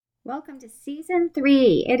Welcome to season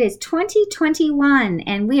 3. It is 2021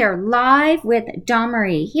 and we are live with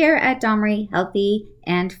Dawn-Marie here at Dawn-Marie Healthy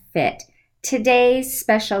and Fit. Today's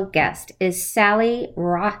special guest is Sally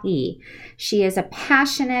Rahe. She is a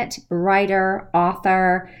passionate writer,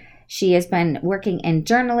 author. She has been working in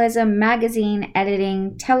journalism, magazine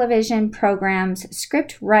editing, television programs,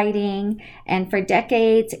 script writing, and for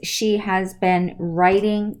decades she has been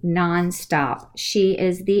writing nonstop. She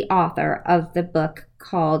is the author of the book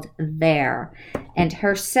called There, and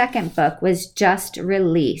her second book was just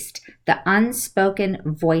released, The Unspoken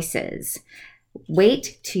Voices.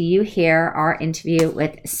 Wait till you hear our interview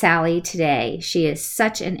with Sally today. She is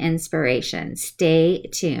such an inspiration. Stay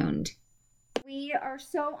tuned. We are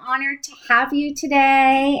so honored to have you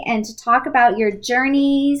today and to talk about your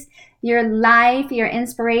journeys, your life, your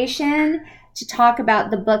inspiration, to talk about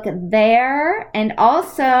the book There, and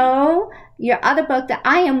also your other book that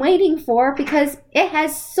I am waiting for because it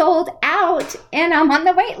has sold out and I'm on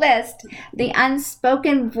the wait list, The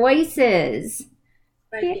Unspoken Voices.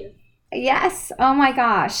 Thank you. Yes. Oh my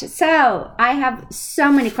gosh. So I have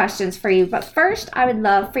so many questions for you, but first I would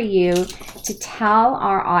love for you to tell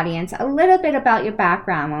our audience a little bit about your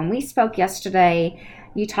background. When we spoke yesterday,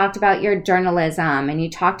 you talked about your journalism and you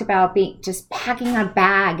talked about just packing a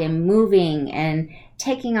bag and moving and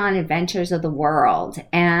taking on adventures of the world,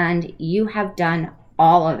 and you have done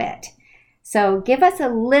all of it. So give us a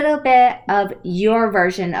little bit of your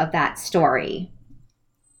version of that story.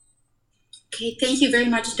 Okay, thank you very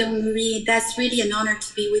much, Dawn-Marie. That's really an honor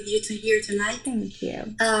to be with you here tonight. Thank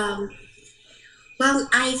you. Well,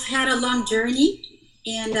 I've had a long journey,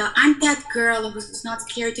 and I'm that girl who's not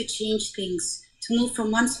scared to change things, to move from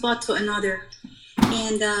one spot to another.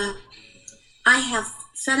 And I have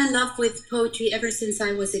fell in love with poetry ever since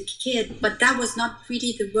I was a kid, but that was not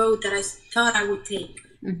really the road that I thought I would take.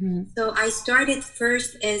 Mm-hmm. So I started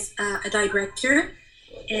first as a director,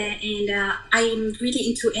 and I'm really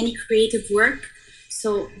into any creative work.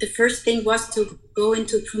 So the first thing was to go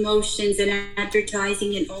into promotions and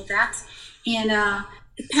advertising and all that. And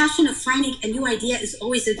the passion of finding a new idea is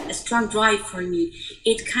always a strong drive for me.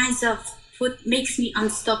 It kind of makes me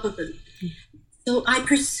unstoppable. So I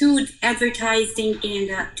pursued advertising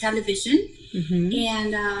and television. Mm-hmm.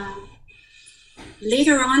 And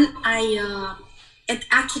later on,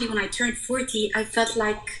 actually when I turned 40, I felt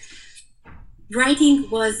like writing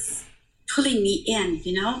was pulling me in,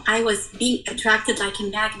 I was being attracted like a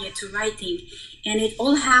magnet to writing. And it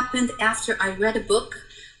all happened after I read a book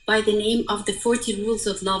by the name of The 40 Rules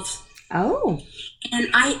of Love. Oh.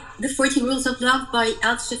 And The 40 Rules of Love by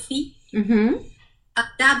El Shafi. Mm-hmm.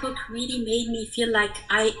 That book really made me feel like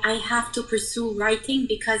I have to pursue writing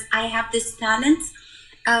because I have this talent.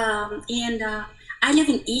 And I live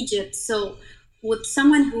in Egypt, so with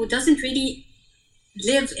someone who doesn't really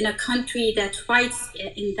live in a country that writes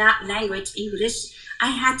in that language, English, I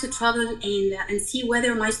had to travel and see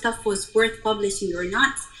whether my stuff was worth publishing or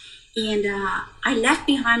not. And I left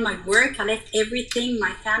behind my work, I left everything,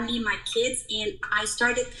 my family, my kids, and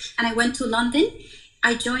I went to London.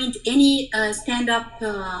 I joined any stand-up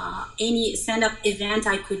event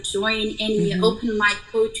I could join, any open mic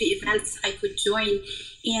poetry events I could join,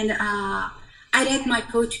 and I read my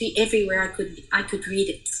poetry everywhere I could read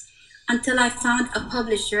it, until I found a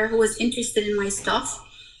publisher who was interested in my stuff.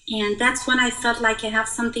 And that's when I felt like I have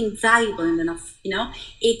something valuable enough,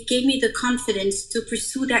 It gave me the confidence to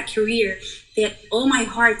pursue that career that all my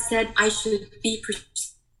heart said I should be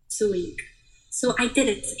pursuing. So I did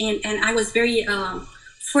it, and I was very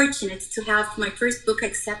fortunate to have my first book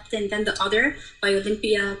accepted, and then the other by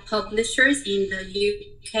Olympia Publishers in the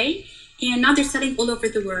UK. And now they're selling all over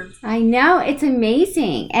the world. I know, it's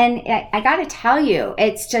amazing. And I got to tell you,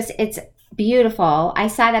 it's beautiful. I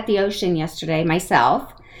sat at the ocean yesterday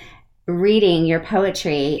myself, reading your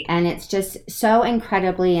poetry, and it's just so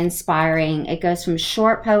incredibly inspiring. It goes from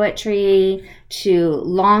short poetry to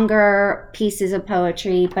longer pieces of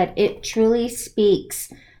poetry, but it truly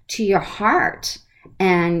speaks to your heart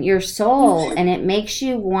and your soul, and it makes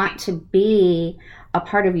you want to be a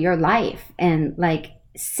part of your life and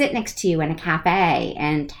sit next to you in a cafe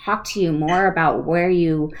and talk to you more about where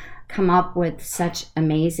you come up with such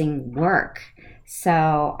amazing work.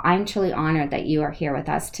 So I'm truly honored that you are here with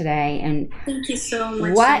us today. And thank you so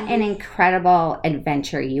much. What an incredible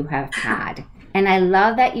adventure you have had. And I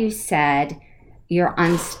love that you said you're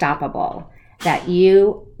unstoppable, that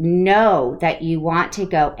you know that you want to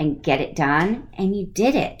go and get it done, and you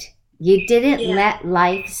did it. You didn't let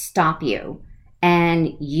life stop you.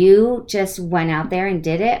 And you just went out there and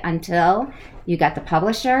did it until you got the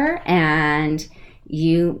publisher and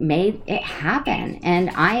you made it happen. And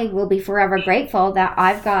I will be forever grateful that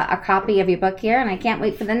I've got a copy of your book here, and I can't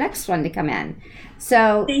wait for the next one to come in.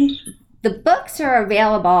 So Thank you. the books are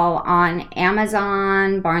available on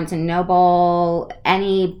Amazon, Barnes & Noble,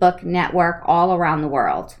 any book network all around the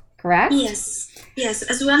world, correct? Yes,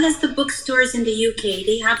 as well as the bookstores in the UK.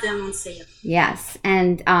 They have them on sale. Yes,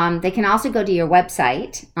 and they can also go to your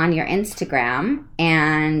website on your Instagram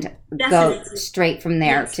and Definitely. go straight from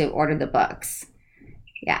there Yes. to order the books.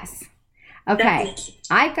 Yes. Okay, Definitely.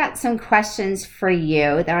 I've got some questions for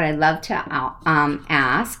you that I'd love to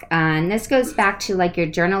ask. And this goes back to like your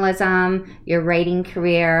journalism, your writing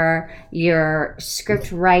career, your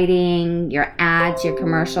script writing, your ads, your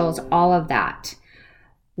commercials, all of that.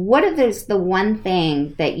 What is the one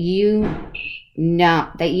thing that you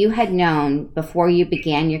had known before you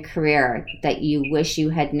began your career that you wish you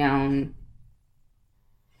had known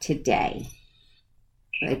today?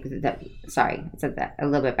 Sorry, I said that a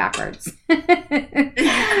little bit backwards.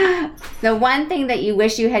 The one thing that you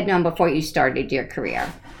wish you had known before you started your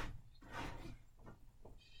career.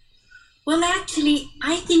 Well, actually,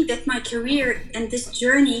 I think that my career and this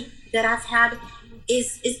journey that I've had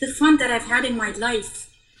is the fun that I've had in my life.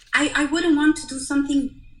 I wouldn't want to do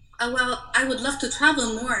something. Well, I would love to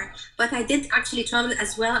travel more, but I did actually travel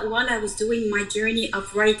as well while I was doing my journey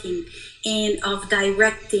of writing and of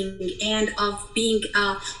directing and of being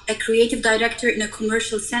a creative director in a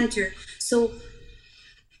commercial center. So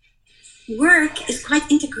work is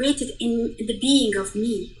quite integrated in the being of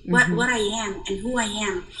me, what I am and who I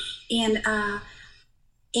am. And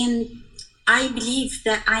I believe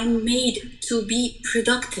that I'm made to be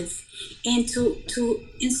productive and to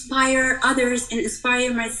inspire others and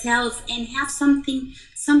inspire myself and have some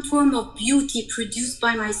form of beauty produced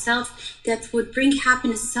by myself that would bring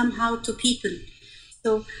happiness somehow to people.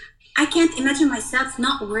 So I can't imagine myself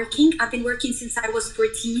not working. I've been working since I was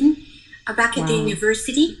 14, back at the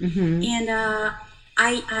university. And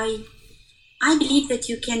I believe that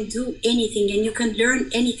you can do anything and you can learn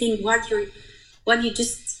anything while you're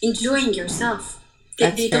just enjoying yourself.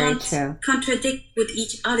 That they don't contradict with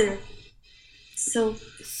each other. So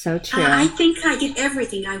true. I think I did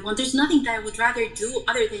everything I want. There's nothing that I would rather do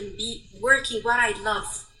other than be working what I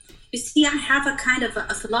love. You see, I have a kind of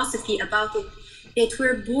a philosophy about it, that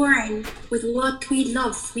we're born with what we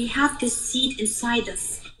love. We have this seed inside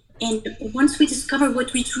us. And once we discover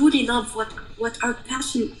what we truly love, what our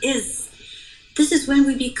passion is, this is when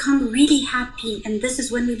we become really happy, and this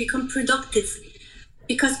is when we become productive.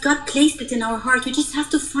 Because God placed it in our heart. We just have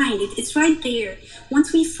to find it. It's right there.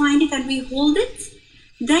 Once we find it and we hold it,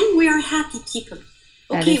 then we are happy people.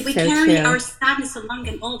 Okay, we carry our sadness along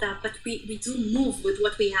and all that, but we do move with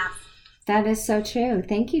what we have. That is so true.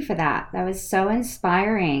 Thank you for that. That was so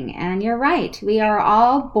inspiring. And you're right. We are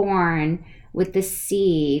all born with the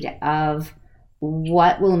seed of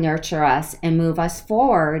what will nurture us and move us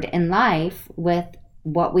forward in life with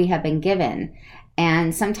what we have been given.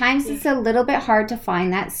 And sometimes it's a little bit hard to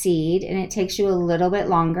find that seed, and it takes you a little bit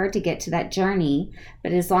longer to get to that journey.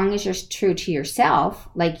 But as long as you're true to yourself,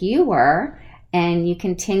 like you were, and you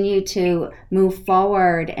continue to move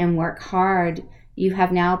forward and work hard, you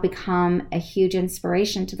have now become a huge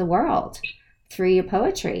inspiration to the world through your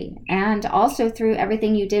poetry and also through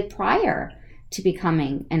everything you did prior to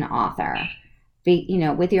becoming an author.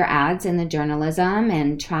 With your ads and the journalism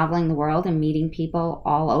and traveling the world and meeting people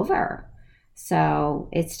all over. So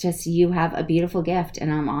it's just, you have a beautiful gift,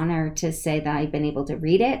 and I'm honored to say that I've been able to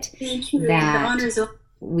read it. Thank you. That the honors of-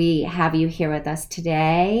 we have you here with us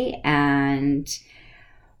today. And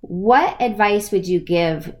what advice would you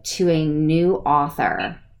give to a new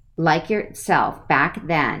author like yourself back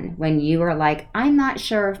then, when you were like, I'm not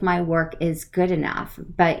sure if my work is good enough,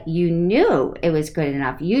 but you knew it was good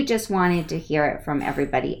enough. You just wanted to hear it from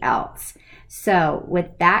everybody else. So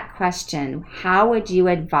with that question, how would you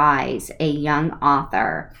advise a young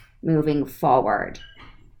author moving forward?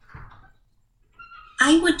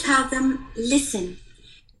 I would tell them, listen,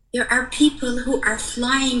 there are people who are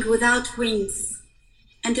flying without wings,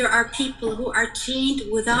 and there are people who are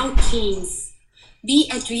chained without chains.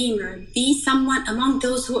 Be a dreamer. Be someone among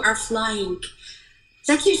those who are flying.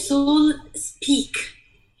 Let your soul speak.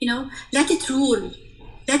 Let it rule.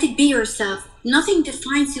 Let it be yourself. Nothing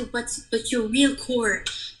defines you but your real core.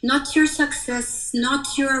 Not your success,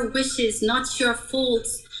 not your wishes, not your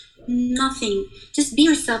faults. Nothing. Just be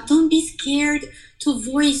yourself. Don't be scared to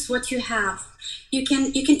voice what you have. You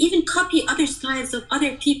can even copy other styles of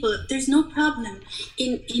other people. There's no problem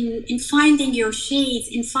in finding your shades,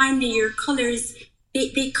 in finding your colors.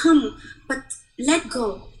 They come, but let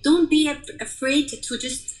go. Don't be afraid to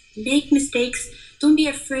just make mistakes, Don't be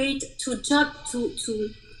afraid to jump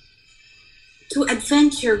to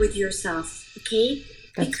adventure with yourself, okay?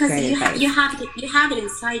 That's Because great advice. you have it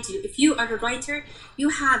inside you. If you are a writer, you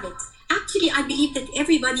have it. Actually, I believe that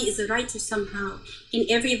everybody is a writer somehow, and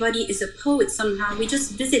everybody is a poet somehow. We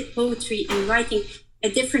just visit poetry and writing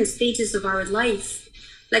at different stages of our life.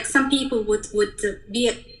 Like some people would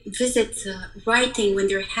visit writing when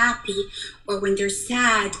they're happy, or when they're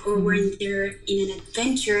sad, or when they're in an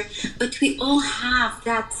adventure. But we all have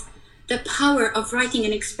the power of writing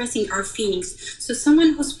and expressing our feelings. So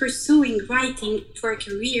someone who's pursuing writing for a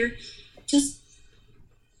career, just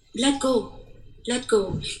let go. Let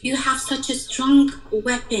go. You have such a strong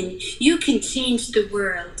weapon. You can change the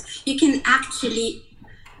world. You can actually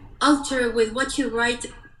alter with what you write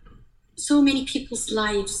so many people's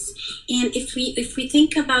lives. And if we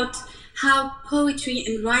think about how poetry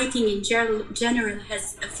and writing in general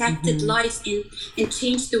has affected lives and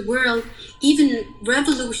changed the world, even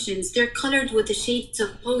revolutions, they're colored with the shades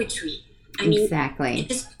of poetry. I mean, Exactly.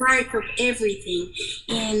 it is part of everything,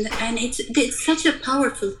 and it's such a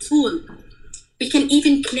powerful tool. We can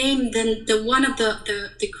even claim the one of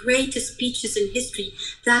the greatest speeches in history,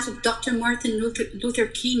 that of Dr. Martin Luther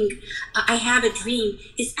King, I Have a Dream,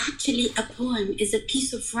 is actually a poem, is a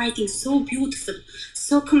piece of writing so beautiful,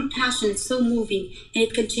 so compassionate, so moving, and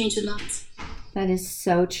it can change a lot. That is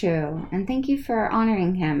so true. And thank you for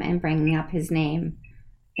honoring him and bringing up his name.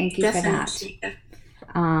 Thank you Definitely. for that.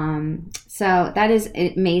 So that is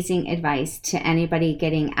amazing advice to anybody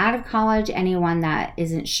getting out of college, anyone that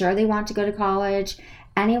isn't sure they want to go to college,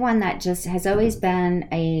 anyone that just has always been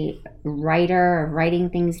a writer, writing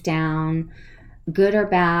things down, good or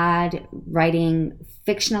bad, writing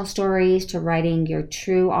fictional stories to writing your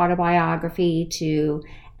true autobiography, to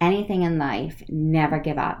anything in life. Never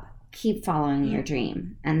give up. Keep following your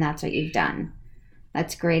dream. And that's what you've done.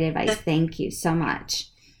 That's great advice. Thank you so much.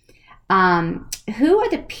 Who are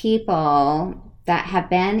the people that have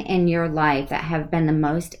been in your life that have been the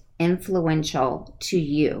most influential to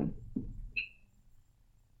you?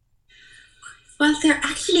 Well, there are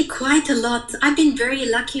actually quite a lot. I've been very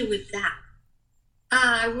lucky with that.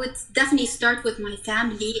 I would definitely start with my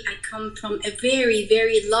family. I come from a very,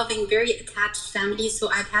 very loving, very attached family, so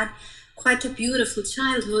I've had quite a beautiful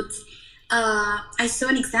childhood. I saw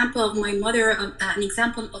an example of my mother, an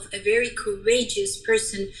example of a very courageous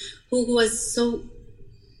person who was so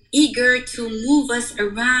eager to move us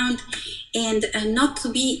around, and not to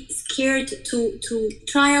be scared to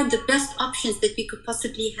try out the best options that we could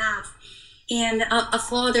possibly have. And a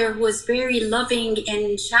father who was very loving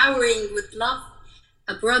and showering with love,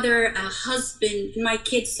 a brother, a husband, and my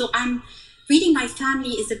kids. So reading my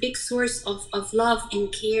family is a big source of love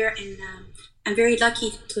and care, and I'm very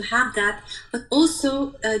lucky to have that. But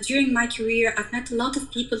also during my career, I've met a lot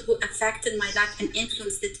of people who affected my life and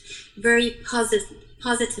influenced it very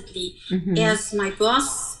positively. As my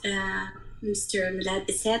boss, Mr. Milad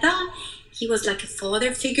Beseda, he was like a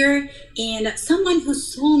father figure, and someone who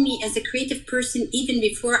saw me as a creative person even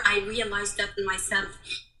before I realized that in myself.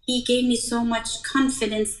 He gave me so much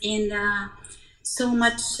confidence and so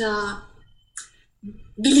much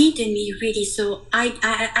believed in me, really. So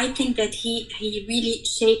I think that he really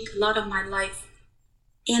shaped a lot of my life.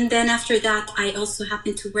 And then after that, I also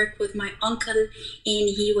happened to work with my uncle, and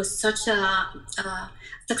he was such a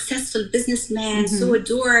successful businessman, so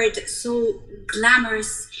adored, so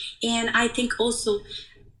glamorous. And I think also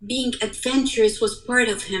being adventurous was part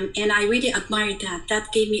of him, and I really admired that.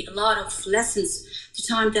 That gave me a lot of lessons the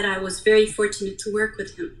time that I was very fortunate to work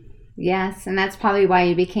with him. Yes, and that's probably why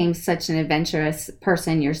you became such an adventurous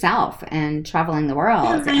person yourself, and traveling the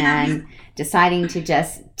world and deciding to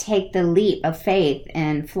just take the leap of faith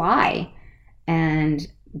and fly and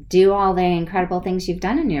do all the incredible things you've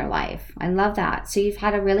done in your life. I love that. So you've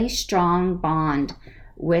had a really strong bond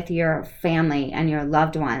with your family and your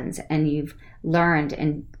loved ones, and you've learned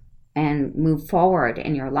and moved forward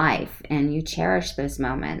in your life, and you cherish those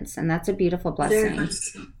moments, and that's a beautiful blessing. Very much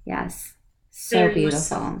so. Yes, so Very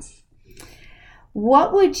beautiful. much so.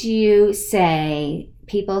 What would you say,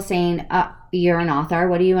 people saying, you're an author,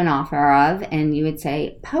 what are you an author of? And you would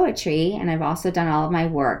say poetry, and I've also done all of my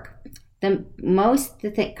work. The most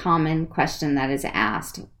common question that is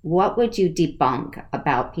asked, what would you debunk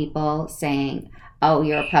about people saying, oh,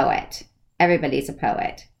 you're a poet? Everybody's a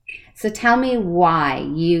poet. So tell me why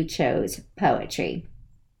you chose poetry.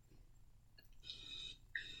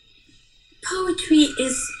 Poetry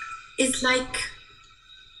is like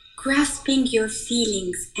grasping your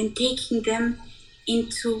feelings and putting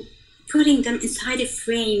them inside a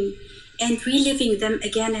frame and reliving them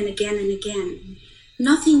again and again and again.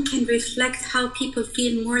 nothing can reflect how people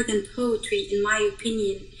feel more than poetry, in my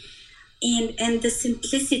opinion. And the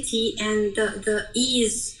simplicity and the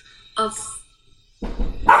ease of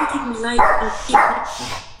putting light on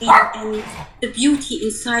people, and the beauty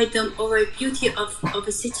inside them, or a beauty of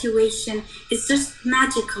a situation, is just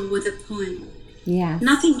magical with a poem. Yeah.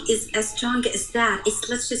 Nothing is as strong as that. It's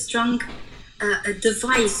such a strong a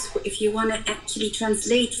device if you want to actually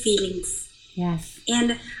translate feelings. Yes.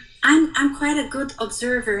 And I'm quite a good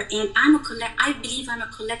observer, and I believe I'm a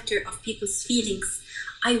collector of people's feelings.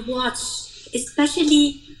 I watch,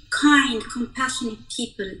 especially kind, compassionate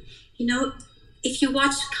people. You know, if you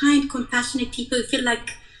watch kind, compassionate people, you feel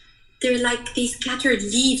like they're like these scattered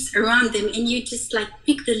leaves around them, and you just like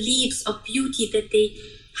pick the leaves of beauty that they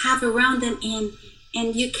have around them,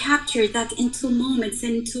 and you capture that into moments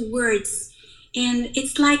and into words. And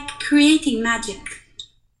it's like creating magic.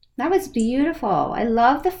 That was beautiful. I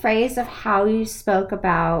love the phrase of how you spoke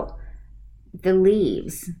about the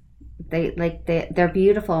leaves. They're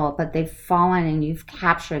beautiful, but they've fallen and you've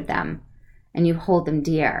captured them and you hold them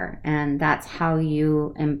dear. And that's how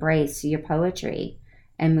you embrace your poetry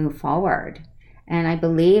and move forward. And I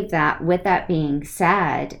believe that with that being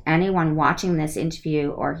said, anyone watching this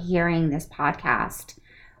interview or hearing this podcast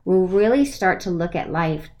will really start to look at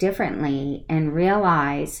life differently and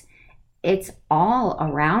realize it's all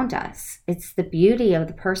around us. It's the beauty of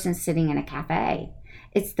the person sitting in a cafe.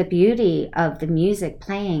 It's the beauty of the music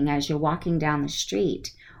playing as you're walking down the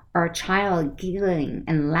street, or a child giggling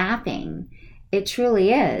and laughing. It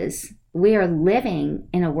truly is. We are living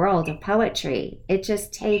in a world of poetry. It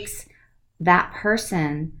just takes that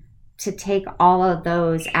person to take all of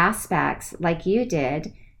those aspects like you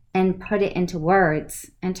did and put it into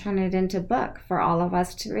words and turn it into a book for all of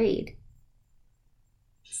us to read.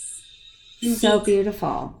 Indeed. So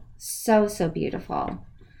beautiful. So, so beautiful.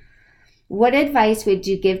 What advice would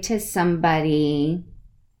you give to somebody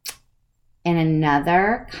in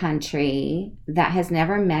another country that has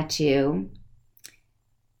never met you,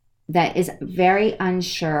 that is very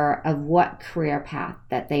unsure of what career path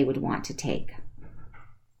that they would want to take?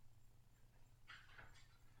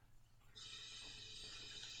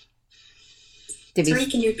 Sorry,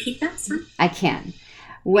 can you repeat that? Sorry? I can.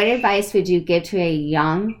 What advice would you give to a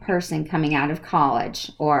young person coming out of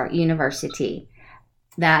college or university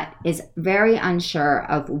that is very unsure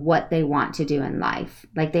of what they want to do in life?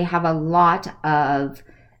 Like, they have a lot of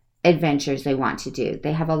adventures they want to do.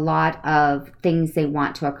 They have a lot of things they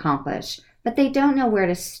want to accomplish, but they don't know where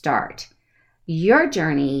to start. Your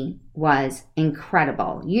journey was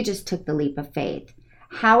incredible. You just took the leap of faith.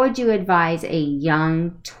 How would you advise a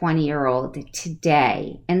young 20-year-old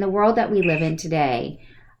today, in the world that we live in today,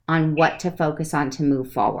 on what to focus on to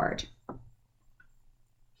move forward?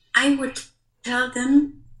 I would tell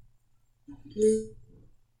them,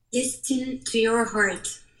 listen to your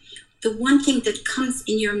heart. The one thing that comes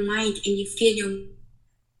in your mind and you feel you're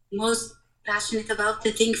most passionate about,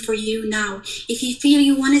 the thing for you now. If you feel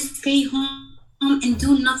you want to stay home and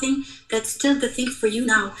do nothing, that's still the thing for you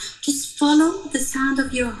now. Just follow the sound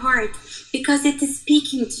of your heart, because it is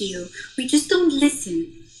speaking to you. We just don't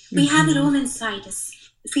listen. We have it all inside us.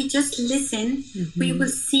 If we just listen, we will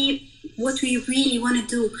see what we really want to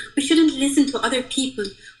do. We shouldn't listen to other people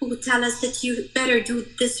who will tell us that you better do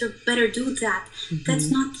this or better do that.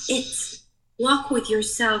 That's not it. Walk with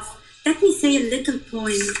yourself. Let me say a little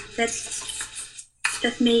poem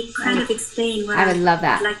that may kind of explain what I would love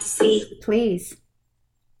that. I'd like to say. Please.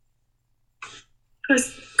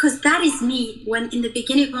 Because that is me, when in the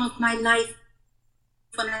beginning of my life,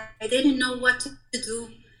 when I didn't know what to do,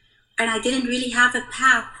 and I didn't really have a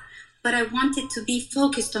path, but I wanted to be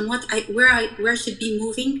focused on where I should be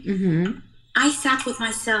moving. I sat with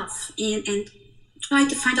myself and tried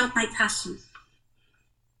to find out my passion.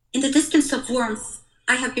 In the distance of warmth,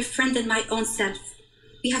 I have befriended my own self.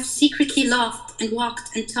 We have secretly laughed and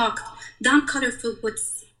walked and talked down colorful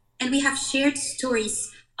woods, and we have shared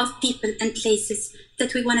stories of people and places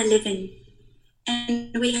that we want to live in.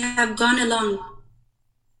 And we have gone along.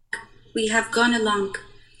 We have gone along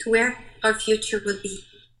to where our future will be.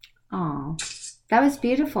 Oh, that was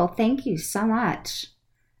beautiful. Thank you so much.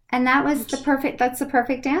 And that's the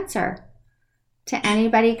perfect answer to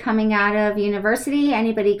anybody coming out of university,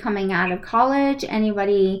 anybody coming out of college,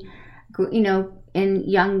 anybody, in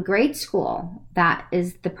young grade school. That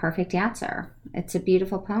is the perfect answer. It's a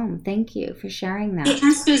beautiful poem. Thank you for sharing that. The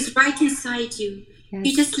answer is right inside you. Yes.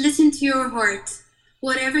 You just listen to your heart.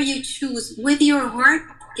 Whatever you choose with your heart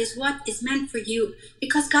is what is meant for you,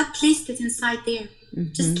 because God placed it inside there.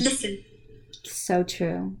 Just listen. So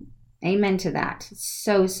true. Amen to that.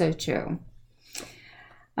 So, so true.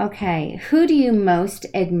 Okay, who do you most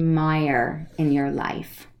admire in your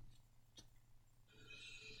life?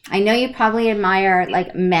 I know you probably admire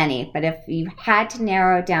like many, but if you had to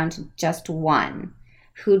narrow it down to just one,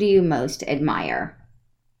 who do you most admire?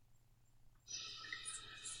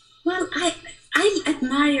 Well, I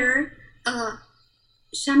admire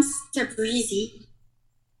Shams Tabrizi,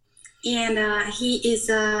 and he's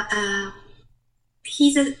the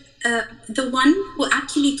one who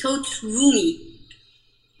actually taught Rumi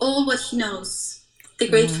all what he knows, the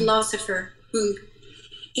great philosopher Rumi,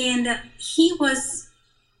 and he was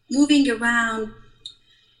moving around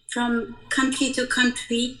from country to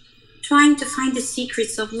country, trying to find the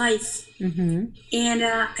secrets of life. And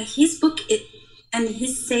his book and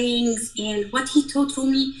his sayings and what he taught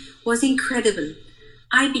Rumi was incredible.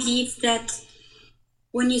 I believe that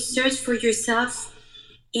when you search for yourself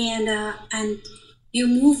and you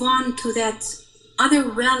move on to that other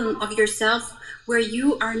realm of yourself where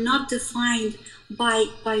you are not defined by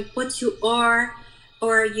what you are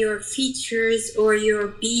or your features or your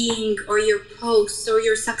being or your posts or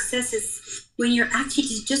your successes, when you're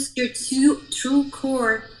actually just your true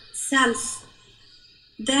core self,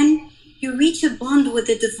 then you reach a bond with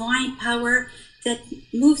the divine power that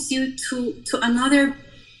moves you to another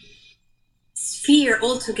sphere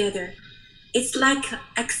altogether. It's like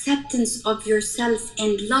acceptance of yourself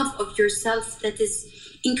and love of yourself that is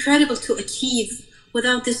incredible to achieve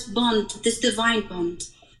without this bond, this divine bond.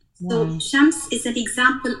 So Shams is an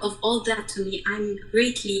example of all that to me. I'm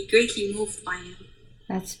greatly, greatly moved by him.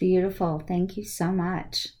 That's beautiful. Thank you so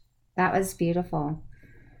much. That was beautiful.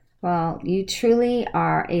 Well, you truly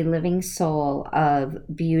are a living soul of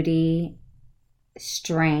beauty,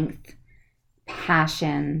 strength,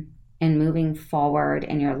 passion, and moving forward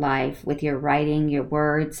in your life with your writing, your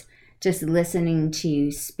words, just listening to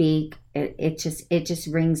you speak. It just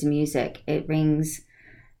rings music. It rings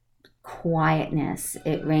quietness.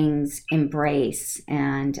 It rings embrace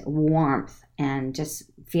and warmth, and just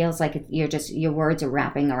feels like your words are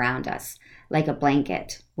wrapping around us like a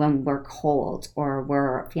blanket when we're cold or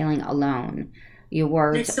we're feeling alone. Your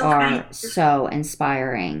words are so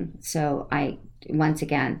inspiring. So once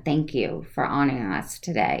again, thank you for honoring us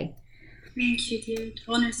today. Thank you, dear.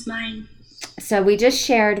 The honor's mine. So we just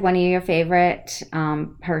shared one of your favorite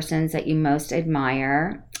persons that you most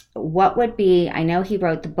admire. What would be, I know he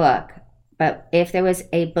wrote the book, but if there was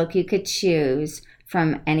a book you could choose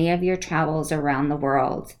from any of your travels around the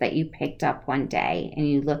world that you picked up one day and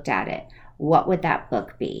you looked at it, what would that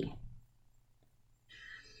book be?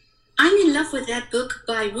 I'm in love with that book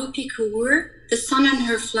by Rupi Kaur, The Sun and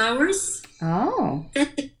Her Flowers. Oh.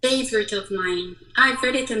 That's a favorite of mine. I've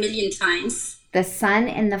read it a million times. The Sun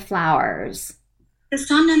and the Flowers. The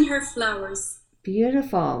Sun and Her Flowers.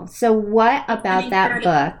 Beautiful. So what about that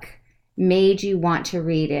book made you want to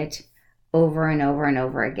read it over and over and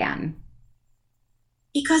over again?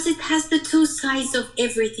 Because it has the two sides of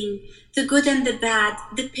everything, the good and the bad,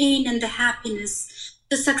 the pain and the happiness,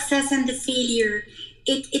 the success and the failure.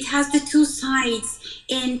 It has the two sides,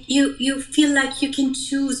 and you feel like you can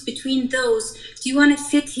choose between those. Do you want to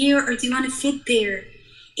fit here or do you want to fit there?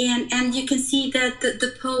 And you can see that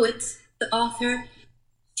the poet, the author,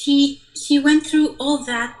 she went through all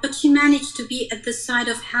that, but she managed to be at the side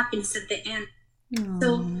of happiness at the end. Aww.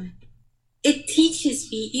 So it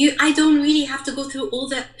teaches me, I don't really have to go through all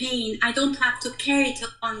that pain. I don't have to carry it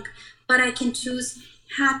along, but I can choose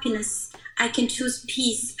happiness. I can choose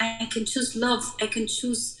peace. I can choose love. I can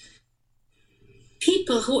choose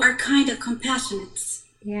people who are kind of compassionate.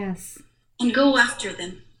 Yes. And go after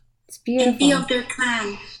them. It's beautiful. And be of their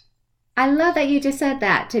clan. I love that you just said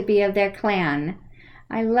that, to be of their clan.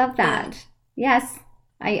 I love that. Yeah. Yes.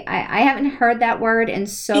 I haven't heard that word in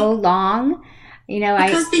so long.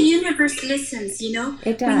 Because the universe listens,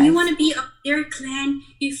 It does. When you want to be of their clan,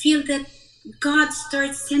 you feel that God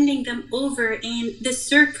starts sending them over and the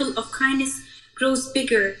circle of kindness grows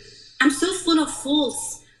bigger. I'm so full of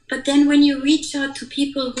faults, but then when you reach out to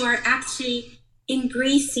people who are actually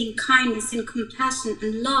embracing kindness and compassion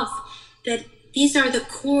and love, that these are the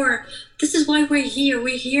core. This is why we're here.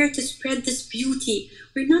 We're here to spread this beauty.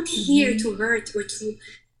 We're not here to hurt or to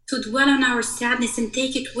dwell on our sadness and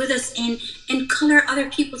take it with us and color other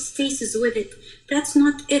people's faces with it. That's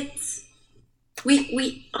not it.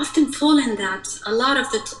 We often fall in that. A lot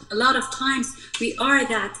of times we are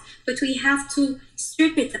that, but we have to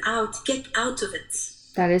strip it out, get out of it.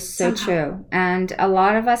 That is so true. And a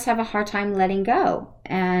lot of us have a hard time letting go,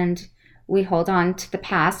 and we hold on to the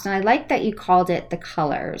past. And I like that you called it the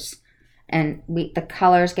colors, and the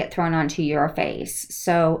colors get thrown onto your face.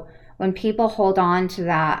 So when people hold on to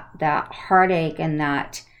that heartache and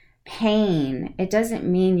that pain, it doesn't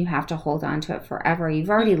mean you have to hold on to it forever. You've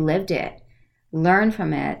already lived it. Learn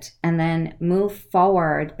from it and then move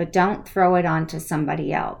forward, but don't throw it onto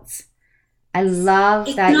somebody else. I love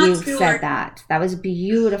It's that not you fair. said that. That was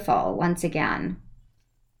beautiful once again.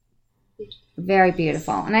 Very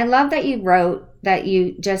beautiful. And I love that you wrote, that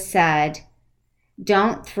you just said,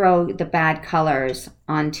 don't throw the bad colors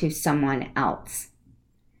onto someone else.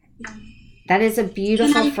 That is a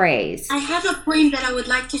beautiful phrase. I have a poem that I would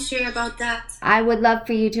like to share about that. I would love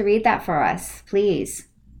for you to read that for us, please.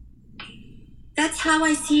 That's how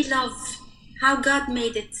I see love, how God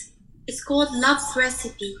made it. It's called Love's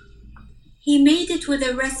Recipe. He made it with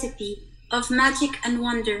a recipe of magic and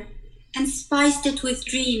wonder, and spiced it with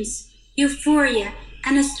dreams, euphoria,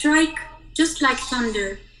 and a strike just like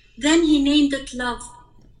thunder. Then he named it love,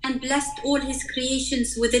 and blessed all his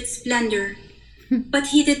creations with its splendor. But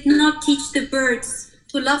he did not teach the birds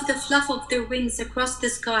to love the fluff of their wings across the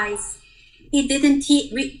skies. He didn't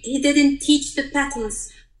teach the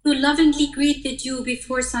petals to lovingly greet the dew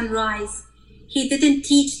before sunrise. He didn't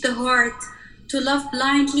teach the heart to love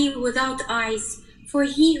blindly without eyes, for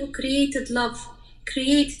he who created love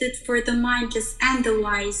created it for the mindless and the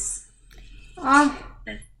wise. Oh,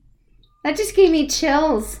 that just gave me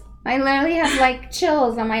chills. I literally have like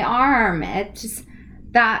chills on my arm. It just,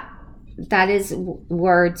 that is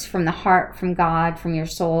words from the heart, from God, from your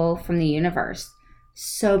soul, from the universe.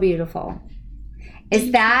 So beautiful.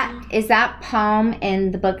 Is that poem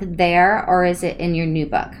in the book there, or is it in your new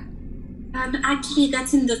book? Actually,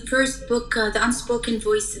 that's in the first book, The Unspoken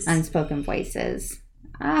Voices. Unspoken Voices.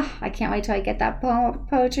 I can't wait till I get that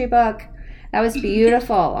poetry book. That was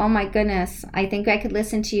beautiful. Oh my goodness. I think I could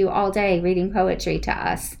listen to you all day reading poetry to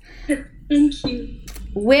us. Thank you.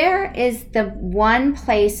 Where is the one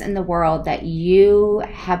place in the world that you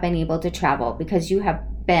have been able to travel? Because you have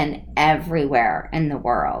been everywhere in the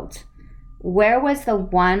world. Where was the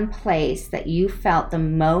one place that you felt the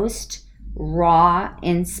most raw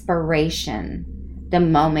inspiration the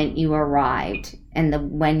moment you arrived,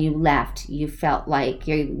 and when you left, you felt like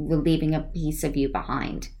you were leaving a piece of you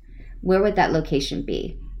behind? Where would that location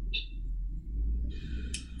be?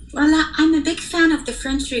 Well, I'm a big fan of the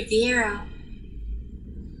French Riviera.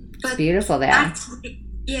 It's beautiful there. Actually,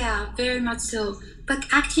 yeah, very much so. But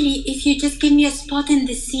actually, if you just give me a spot in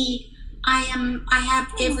the sea, I have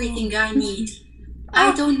everything I need.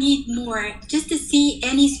 I don't need more. Just to see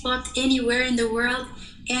any spot anywhere in the world,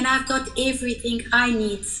 and I've got everything I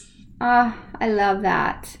need. Oh, I love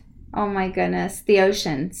that. Oh my goodness. The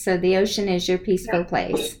ocean. So the ocean is your peaceful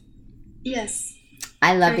place. Yes.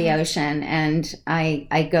 I love the ocean, and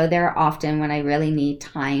I go there often when I really need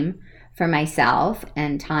time for myself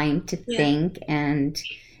and time to think and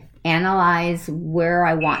analyze where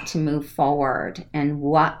I want to move forward and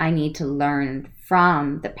what I need to learn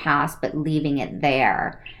from the past, but leaving it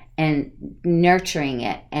there and nurturing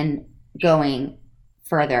it and going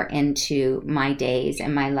further into my days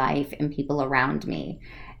and my life and people around me.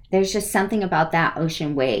 There's just something about that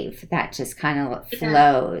ocean wave that just kind of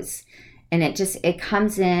flows, and it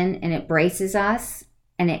comes in and it braces us,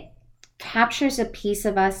 and it captures a piece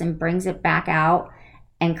of us and brings it back out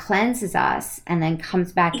and cleanses us, and then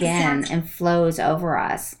comes back in and flows over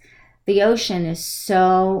us. The ocean is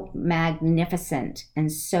so magnificent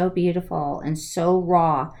and so beautiful and so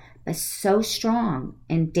raw, but so strong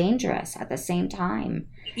and dangerous at the same time.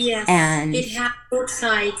 Yes, and it has both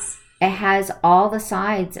sides. It has all the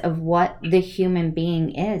sides of what the human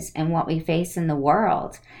being is and what we face in the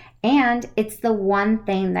world. And it's the one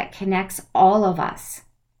thing that connects all of us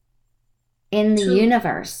in the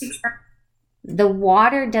universe. The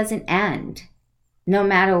water doesn't end. No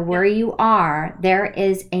matter where you are, there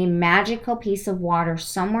is a magical piece of water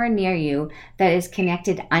somewhere near you that is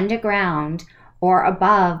connected underground or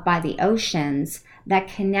above by the oceans that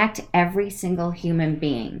connect every single human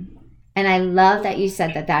being. And I love that you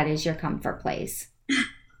said that that is your comfort place.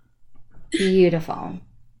 Beautiful.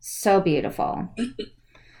 So beautiful.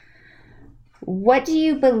 What do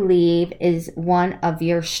you believe is one of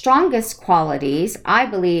your strongest qualities? I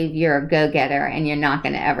believe you're a go-getter and you're not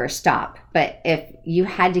going to ever stop. But if you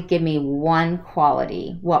had to give me one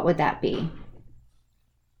quality, what would that be?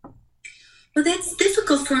 Well, that's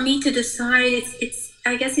difficult for me to decide.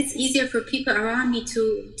 I guess it's easier for people around me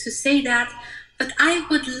to say that. But I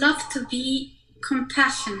would love to be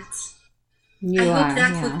compassionate.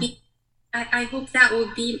 I hope that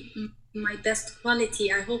would be my best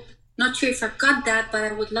quality. Not sure if I've got that, but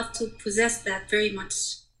I would love to possess that very much.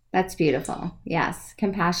 That's beautiful. Yes,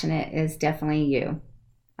 compassionate is definitely you.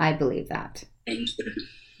 I believe that. Thank you.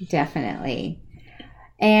 Definitely.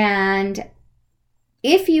 And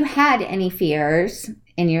if you had any fears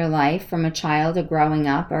in your life from a child or growing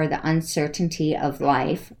up, or the uncertainty of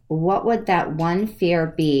life, what would that one fear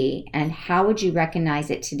be, and how would you recognize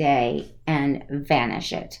it today and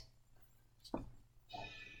vanish it?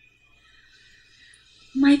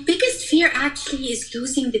 My biggest fear actually is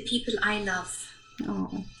losing the people I love.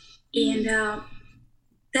 Oh. And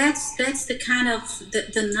that's the kind of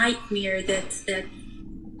the nightmare that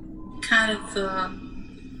kind of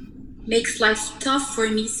makes life tough for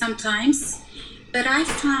me sometimes. But I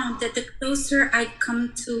found that the closer I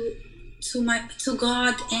come to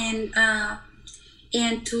God and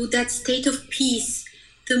to that state of peace,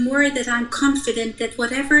 the more that I'm confident that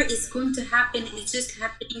whatever is going to happen is just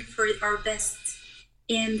happening for our best.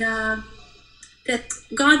 And that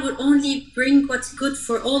God will only bring what's good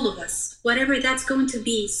for all of us, whatever that's going to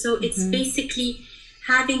be. So it's basically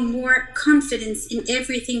having more confidence in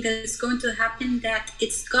everything that's going to happen, that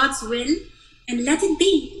it's God's will, and let it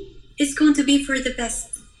be. It's going to be for the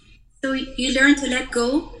best. So you learn to let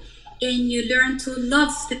go, and you learn to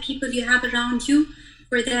love the people you have around you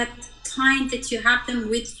for that time that you have them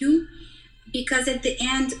with you. Because at the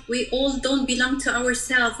end, we all don't belong to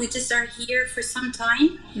ourselves. We just are here for some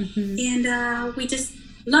time. And we just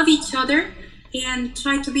love each other and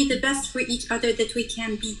try to be the best for each other that we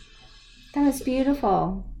can be. That was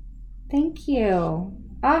beautiful. Thank you.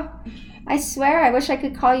 Oh, I swear, I wish I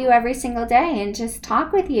could call you every single day and just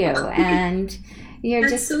talk with you. And you're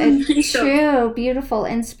just so a nice. true, beautiful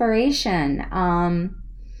inspiration.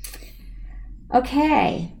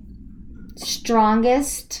 Okay.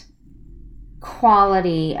 Strongest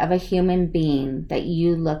quality of a human being that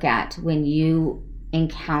you look at when you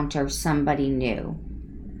encounter somebody new.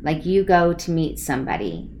 Like you go to meet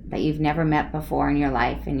somebody that you've never met before in your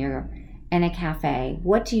life, and you're in a cafe.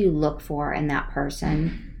 What do you look for in that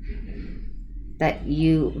person that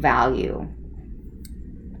you value?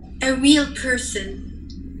 A real person.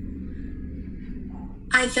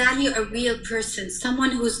 I value a real person.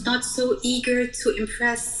 Someone who's not so eager to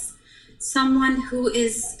impress. Someone who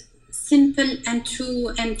is simple and true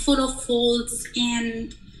and full of faults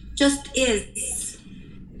and just is.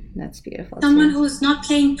 That's beautiful. Someone who's not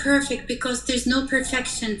playing perfect, because there's no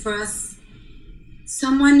perfection for us.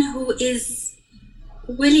 Someone who is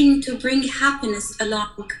willing to bring happiness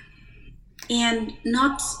along and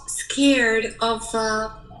not scared of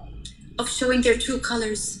showing their true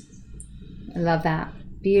colors. I love that.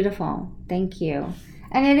 Beautiful. Thank you.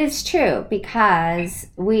 And it is true, because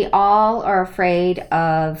we all are afraid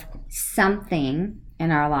of something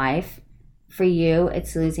in our life. For you,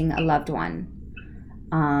 it's losing a loved one.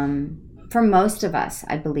 For most of us,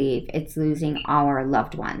 I believe it's losing our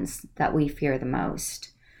loved ones that we fear the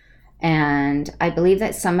most. And I believe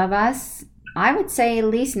that some of us, I would say at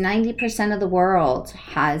least 90% of the world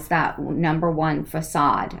has that number one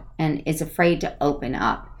facade and is afraid to open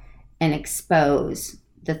up and expose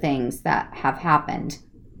the things that have happened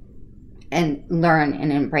and learn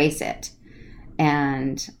and embrace it.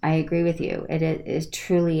 And I agree with you. It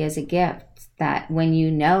truly is a gift that when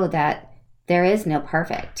you know that there is no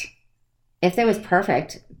perfect. If there was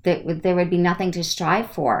perfect, there would be nothing to strive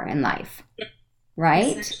for in life,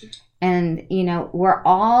 right? Exactly. And, we're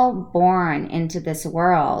all born into this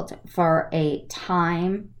world for a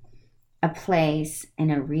time, a place,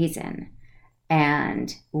 and a reason.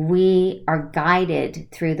 And we are guided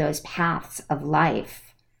through those paths of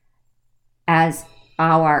life as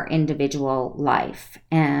our individual life.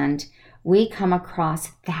 And we come across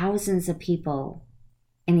thousands of people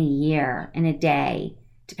in a year, in a day,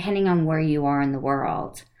 depending on where you are in the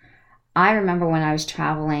world. I remember when I was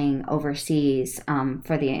traveling overseas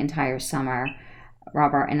for the entire summer,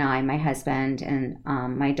 Robert and I, my husband and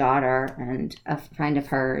my daughter and a friend of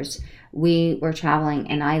hers, we were traveling,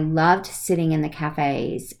 and I loved sitting in the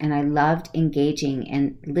cafes, and I loved engaging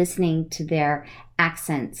and listening to their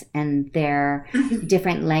accents and their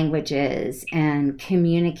different languages and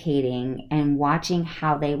communicating and watching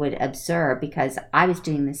how they would observe, because I was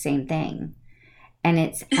doing the same thing. And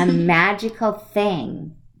it's a magical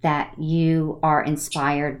thing that you are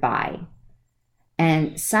inspired by.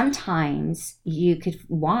 And sometimes you could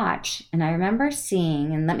watch, and I remember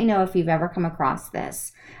seeing, and let me know if you've ever come across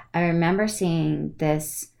this, I remember seeing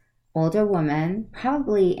this older woman,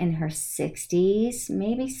 probably in her 60s,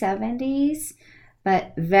 maybe 70s,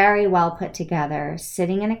 but very well put together,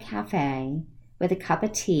 sitting in a cafe with a cup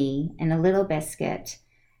of tea and a little biscuit,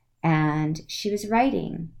 and she was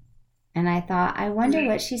writing. And I thought, I wonder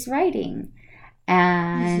what she's writing.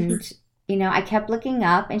 And I kept looking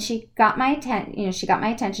up, and she got my attention. She got my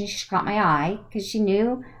attention. She caught my eye because she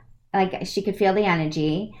knew, like, she could feel the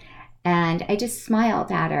energy. And I just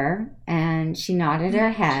smiled at her, and she nodded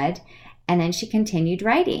her head. And then she continued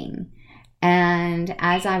writing. And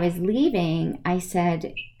as I was leaving, I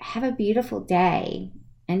said, "Have a beautiful day."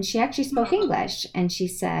 And she actually spoke English. And she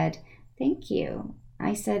said, "Thank you."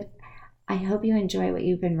 I said, "I hope you enjoy what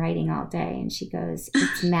you've been writing all day." And she goes,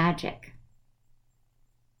 "It's magic."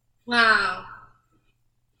 Wow.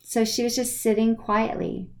 So she was just sitting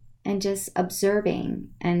quietly and just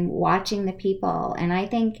observing and watching the people. And I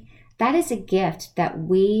think that is a gift that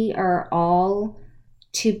we are all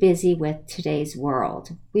too busy with today's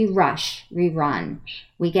world. We rush, we run,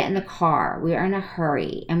 we get in the car, we are in a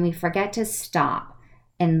hurry, and we forget to stop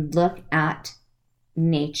and look at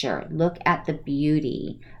nature, look at the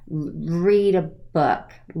beauty, read a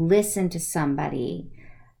book, listen to somebody,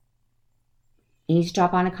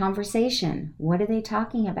 eavesdrop on a conversation. What are they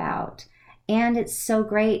talking about? And it's so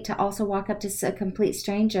great to also walk up to a complete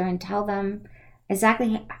stranger and tell them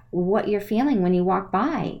exactly what you're feeling when you walk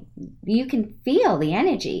by. You can feel the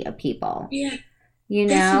energy of people. Yeah. You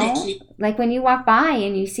know, definitely. Like when you walk by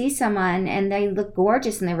and you see someone and they look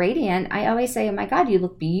gorgeous and they're radiant, I always say, "Oh my God, you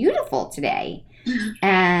look beautiful today."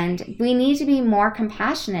 And we need to be more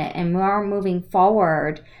compassionate and more moving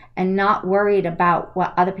forward and not worried about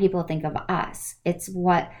what other people think of us. It's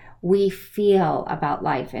what we feel about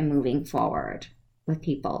life and moving forward with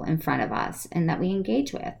people in front of us and that we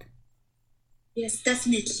engage with. Yes,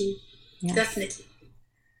 definitely. Yes. Definitely.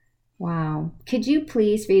 Wow. Could you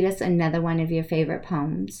please read us another one of your favorite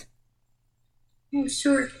poems? Oh,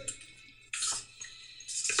 sure.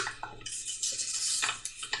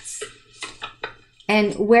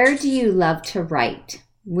 And where do you love to write?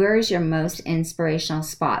 Where is your most inspirational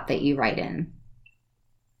spot that you write in?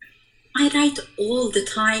 I write all the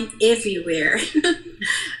time, everywhere.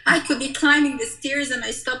 I could be climbing the stairs and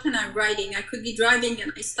I stop and I'm writing. I could be driving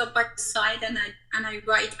and I stop by the side and I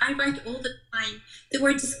write. I write all the time. The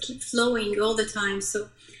words just keep flowing all the time. So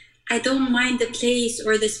I don't mind the place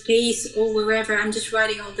or the space or wherever. I'm just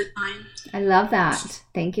writing all the time. I love that.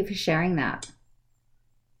 Thank you for sharing that.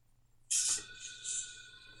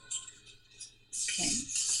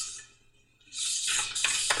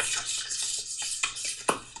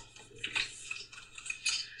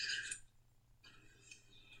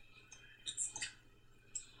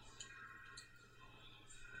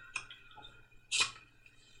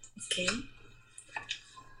 Okay.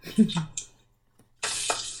 Okay.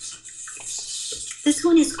 This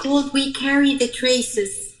one is called "We Carry the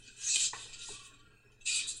Traces."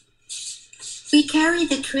 We carry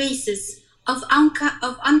the traces of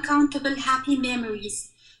uncountable happy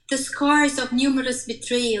memories, the scars of numerous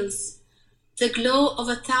betrayals, the glow of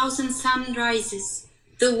 1,000 sunrises,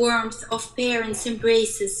 the warmth of parents'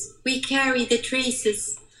 embraces. We carry the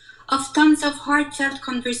traces of tons of heartfelt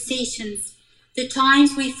conversations, the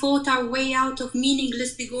times we fought our way out of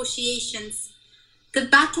meaningless negotiations, the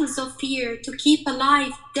battles of fear to keep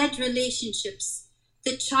alive dead relationships,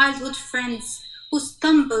 the childhood friends who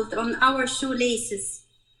stumbled on our shoelaces,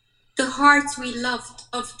 the hearts we loved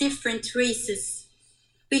of different races.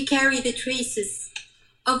 We carry the traces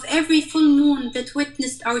of every full moon that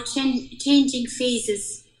witnessed our changing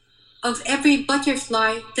phases, of every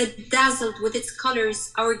butterfly that dazzled with its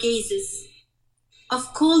colors our gazes,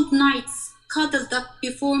 of cold nights cuddled up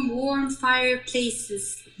before warm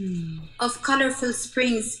fireplaces, of colorful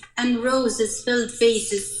springs and roses-filled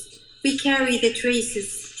vases. We carry the traces,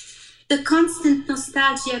 the constant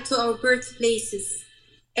nostalgia to our birthplaces,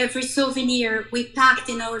 every souvenir we packed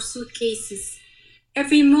in our suitcases,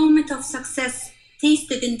 every moment of success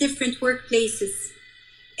tasted in different workplaces,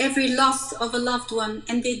 every loss of a loved one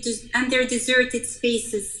and their deserted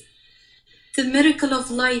spaces, the miracle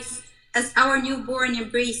of life as our newborn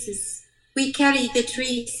embraces. We carry the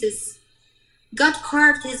traces. God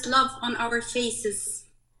carved his love on our faces,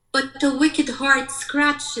 but the wicked heart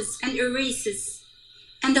scratches and erases,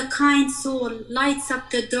 and the kind soul lights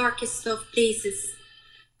up the darkest of places.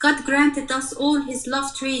 God granted us all his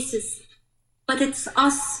love traces, but it's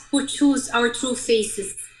us who choose our true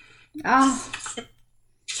faces. Oh.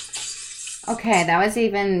 Okay, that was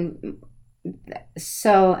even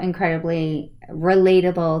so incredibly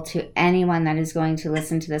relatable to anyone that is going to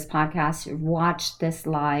listen to this podcast, watch this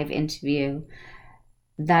live interview.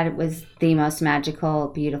 That it was the most magical,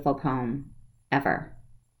 beautiful poem ever.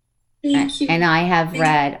 Thank you. And I have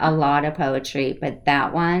read a lot of poetry, but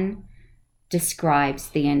that one describes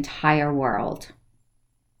the entire world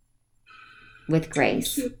with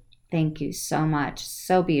grace. Thank you so much.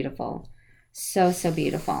 So beautiful. So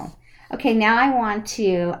beautiful. Okay, now I want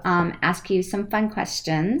to ask you some fun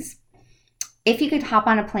questions. If you could hop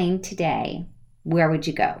on a plane today, where would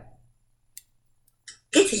you go?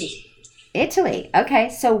 Italy. Italy. Okay,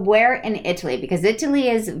 so where in Italy? Because Italy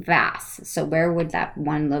is vast. So where would that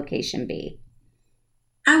one location be?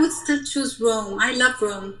 I would still choose Rome. I love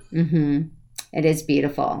Rome. Mm-hmm. It is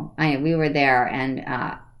beautiful. We were there, and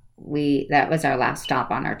we that was our last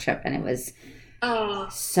stop on our trip, and it was Oh,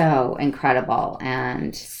 so incredible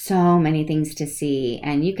and so many things to see.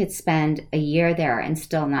 And you could spend a year there and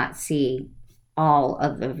still not see all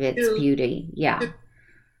of its true. beauty. Yeah.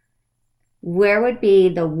 Where would be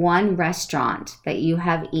the one restaurant that you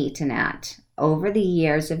have eaten at over the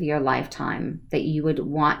years of your lifetime that you would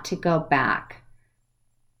want to go back,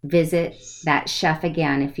 visit that chef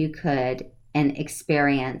again if you could, and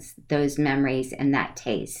experience those memories and that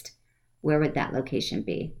taste? Where would that location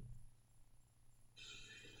be?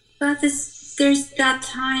 But there's that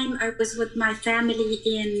time I was with my family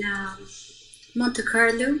in Monte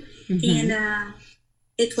Carlo, and Mm-hmm.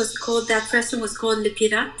 it was called, that restaurant was called Le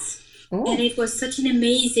Pirate, and Oh, it was such an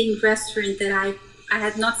amazing restaurant that I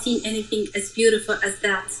had not seen anything as beautiful as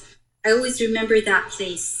that. I always remember that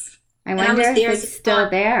place, I and I wonder was if there as a it's still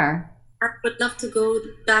child. there. I would love to go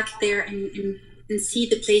back there and see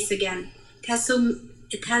the place again.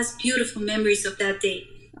 It has beautiful memories of that day.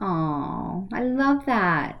 Oh, I love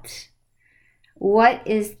that. What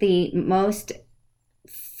is the most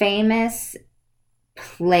famous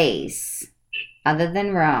place other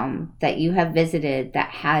than Rome that you have visited that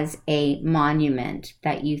has a monument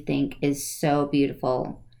that you think is so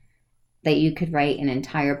beautiful that you could write an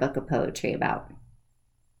entire book of poetry about?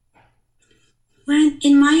 When,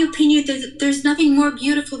 in my opinion, there's nothing more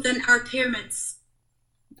beautiful than our pyramids.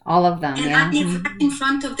 All of them, And I yeah. live right in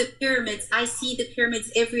front of the pyramids. I see the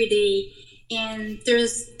pyramids every day, and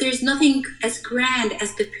there's nothing as grand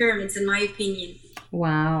as the pyramids, in my opinion.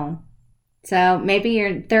 Wow. So maybe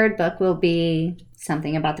your third book will be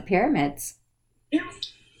something about the pyramids. Yeah,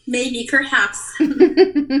 maybe, perhaps.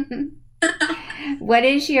 What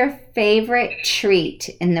is your favorite treat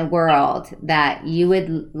in the world that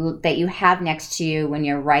you have next to you when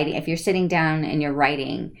you're writing? If you're sitting down and you're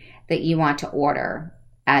writing, that you want to order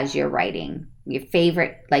as you're writing, your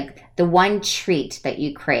favorite, like the one treat that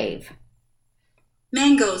you crave.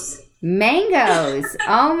 Mangoes. Mangoes.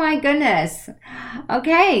 Oh my goodness.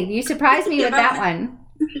 Okay, you surprised me with that Yeah. one.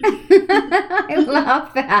 I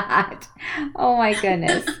love that. Oh my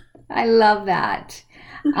goodness. I love that.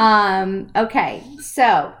 Okay,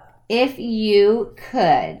 so if you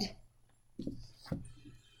could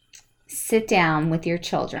sit down with your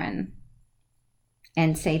children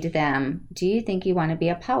and say to them, do you think you want to be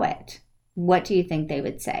a poet? What do you think they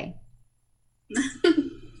would say?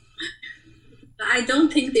 I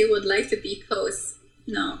don't think they would like to be posts.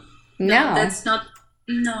 No, no, No. that's not.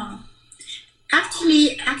 No,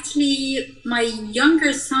 actually, my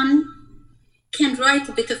younger son can write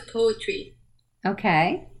a bit of poetry,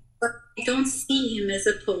 Okay. but I don't see him as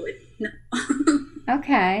a poet. No.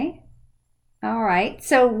 Okay. All right.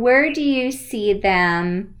 So where do you see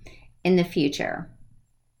them in the future?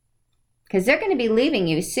 Because they're going to be leaving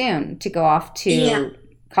you soon to go off Yeah, to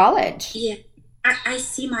college. yeah. I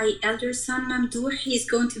see my elder son, Mamdour. He's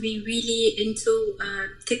going to be really into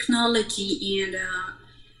technology and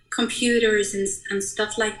computers and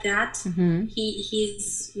stuff like that. Mm-hmm.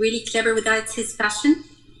 He's really clever with that. It's his passion.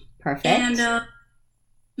 And Perfect.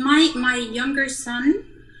 my younger son,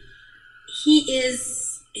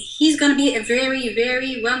 he's going to be a very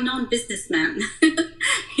very well known businessman.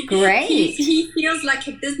 Great. He feels like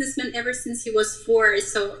a businessman ever since he was 4.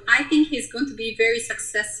 So I think he's going to be very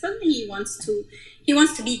successful. He wants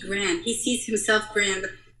to be grand. He sees himself grand.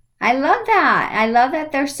 I love that. I love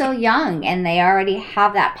that they're so young and they already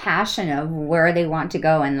have that passion of where they want to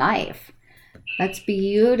go in life. That's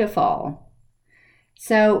beautiful.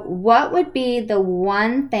 So, what would be the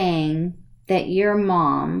one thing that your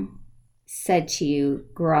mom said to you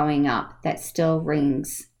growing up that still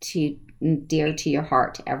rings to dear to your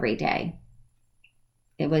heart every day?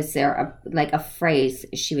 Was there like a phrase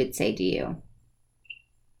she would say to you?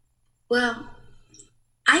 Well,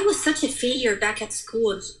 I was such a failure back at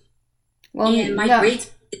school, Well, and my no, grades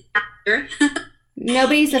were a disaster.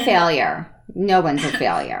 nobody's a And failure. No one's a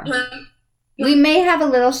failure. well, We may have a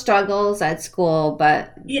little struggles at school,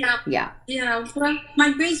 but yeah, yeah. yeah. Well,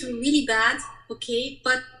 my grades were really bad. Okay,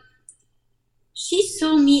 but she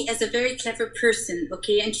saw me as a very clever person.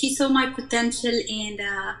 Okay, and she saw my potential, and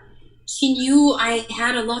she knew I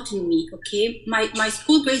had a lot in me. Okay, my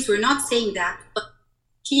school grades were not saying that, but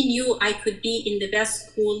she knew I could be in the best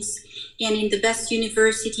schools and in the best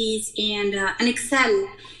universities and excel.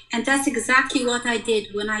 And that's exactly what I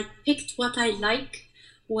did when I picked what I like.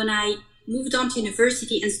 When I moved on to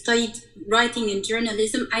university and studied writing and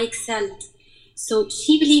journalism, I excelled. So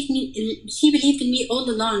she believed in me all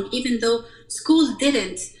along, even though school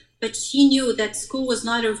didn't. But she knew that school was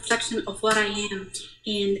not a reflection of what I am,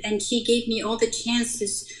 and she gave me all the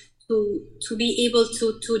chances to be able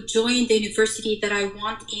to join the university that I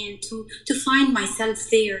want and to find myself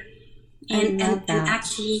there, and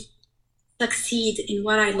actually succeed in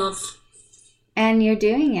what I love. And you're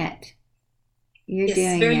doing it. You're yes,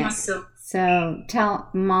 doing very it. much so. So tell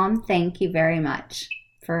Mom, thank you very much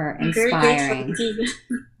for I'm inspiring. very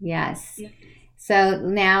grateful. Yes. Yeah. So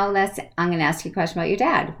now I'm going to ask you a question about your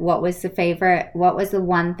dad. What was the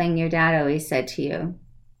one thing your dad always said to you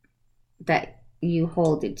that you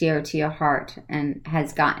hold dear to your heart and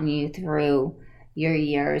has gotten you through your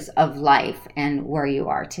years of life and where you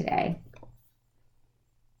are today?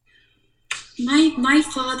 My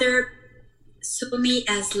father saw me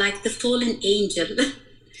as like the fallen angel.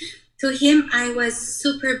 To him, I was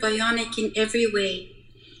super bionic in every way.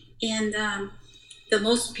 And the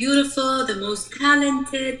most beautiful, the most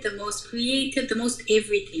talented, the most creative, the most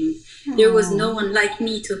everything. Aww. There was no one like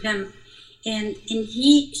me to him. And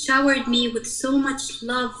he showered me with so much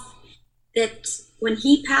love that when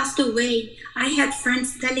he passed away, I had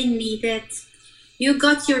friends telling me that you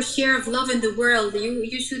got your share of love in the world.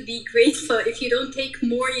 You should be grateful. If you don't take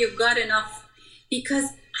more, you've got enough.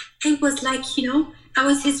 Because I was like, I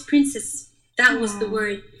was his princess. That was the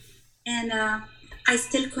word. And I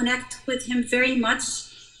still connect with him very much.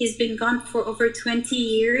 He's been gone for over 20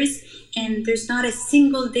 years, and there's not a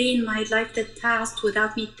single day in my life that passed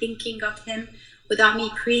without me thinking of him, without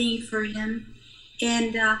me praying for him.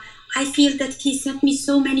 And I feel that he sent me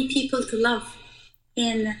so many people to love.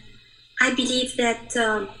 And I believe that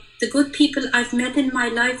the good people I've met in my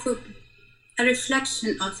life were a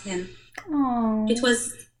reflection of him. Aww. It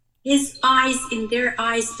was his eyes in their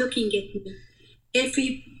eyes looking at me.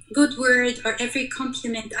 Every good word or every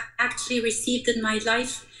compliment I actually received in my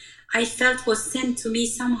life, I felt was sent to me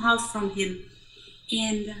somehow from him.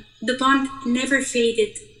 And the bond never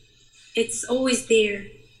faded. It's always there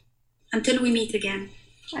until we meet again.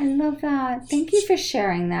 I love that. Thank you for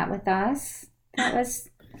sharing that with us. That was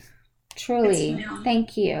truly,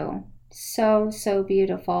 thank you. So, so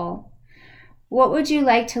beautiful. What would you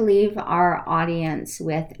like to leave our audience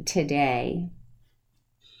with today?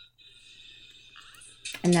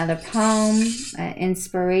 Another poem,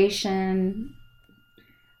 inspiration.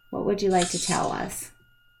 What would you like to tell us?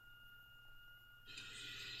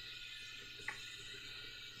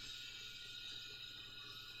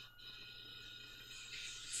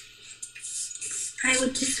 I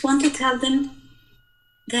would just want to tell them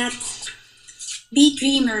that be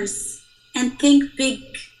dreamers and think big,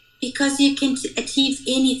 because you can achieve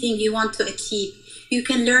anything you want to achieve. You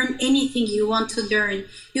can learn anything you want to learn.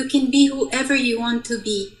 You can be whoever you want to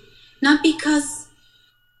be. Not because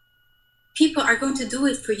people are going to do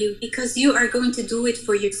it for you, because you are going to do it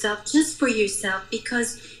for yourself, just for yourself,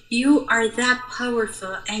 because you are that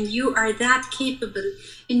powerful and you are that capable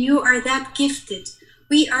and you are that gifted.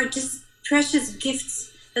 We are just precious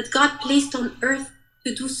gifts that God placed on earth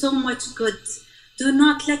to do so much good. Do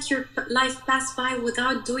not let your life pass by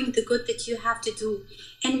without doing the good that you have to do,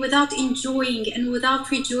 and without enjoying and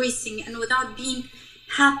without rejoicing and without being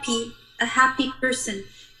happy, a happy person,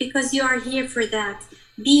 because you are here for that.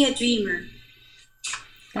 Be a dreamer.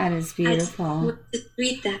 That is beautiful. I would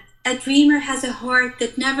read that. A dreamer has a heart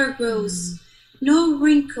that never grows. No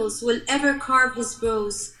wrinkles will ever carve his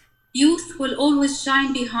brows. Youth will always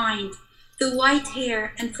shine behind the white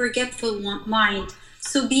hair and forgetful mind.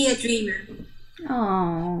 So be a dreamer.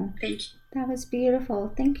 Oh, thank you. That was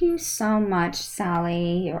beautiful. Thank you so much,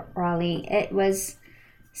 Sally Raleigh. It was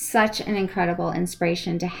such an incredible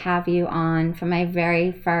inspiration to have you on for my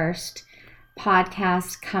very first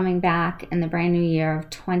podcast coming back in the brand new year of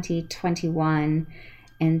 2021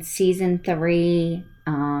 in season 3,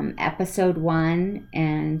 episode 1.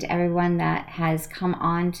 And everyone that has come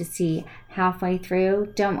on to see halfway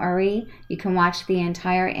through, don't worry, you can watch the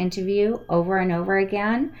entire interview over and over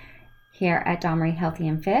again here at Domri Healthy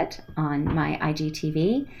and Fit on my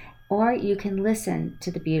IGTV, or you can listen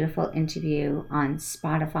to the beautiful interview on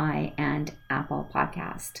Spotify and Apple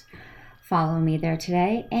Podcast. Follow me there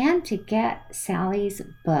today. And to get Sally's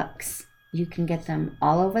books, you can get them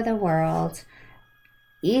all over the world.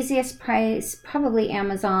 Easiest price, probably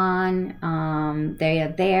Amazon. They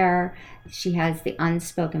are there. She has the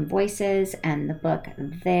Unspoken Voices and the book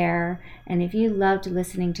there. And if you loved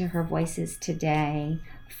listening to her voices today,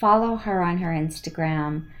 follow her on her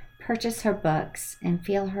Instagram, purchase her books, and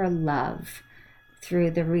feel her love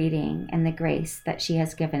through the reading and the grace that she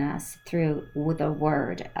has given us through the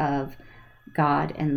word of God and